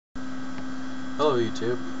Hello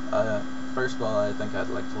YouTube. First of all, I think I'd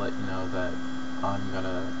like to let you know that I'm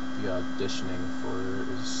gonna be auditioning for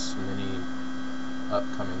as many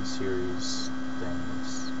upcoming series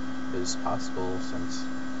things as possible, since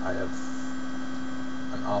I have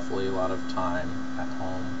an awfully lot of time at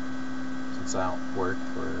home since I don't work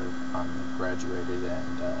or I'm graduated,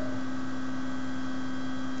 and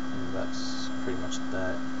that's pretty much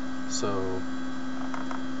that. So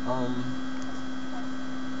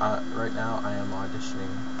right now I am auditioning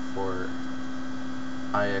for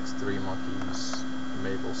ix3Monkiez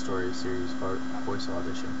MapleStory series voice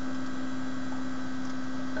audition,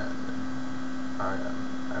 and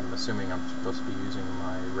I'm assuming I'm supposed to be using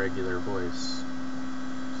my regular voice.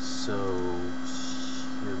 So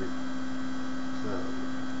here we go.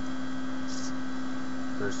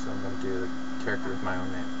 First, I'm going to do the character with my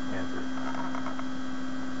own name, Andrew.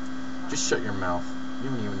 Just shut your mouth. You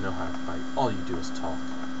don't even know how to fight. All you do is talk.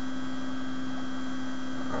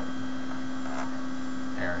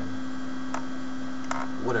 Aaron.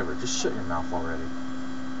 Whatever, just shut your mouth already.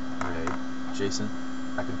 Okay, Jason,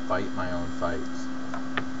 I can fight my own fights.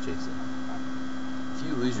 Jason, if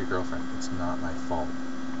you lose your girlfriend, it's not my fault.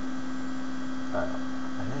 Kyle,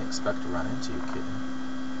 I didn't expect to run into you, kitten.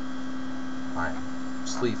 Fine,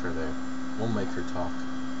 just leave her there. We'll make her talk.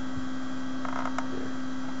 Here.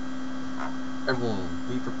 Everyone,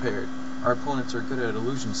 be prepared. Our opponents are good at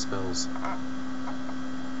illusion spells.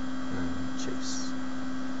 Chase.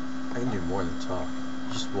 I can do more than talk.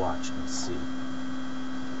 Just watch and see.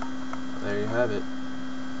 There you have it.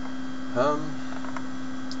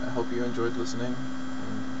 I hope you enjoyed listening.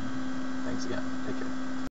 And thanks again. Take care.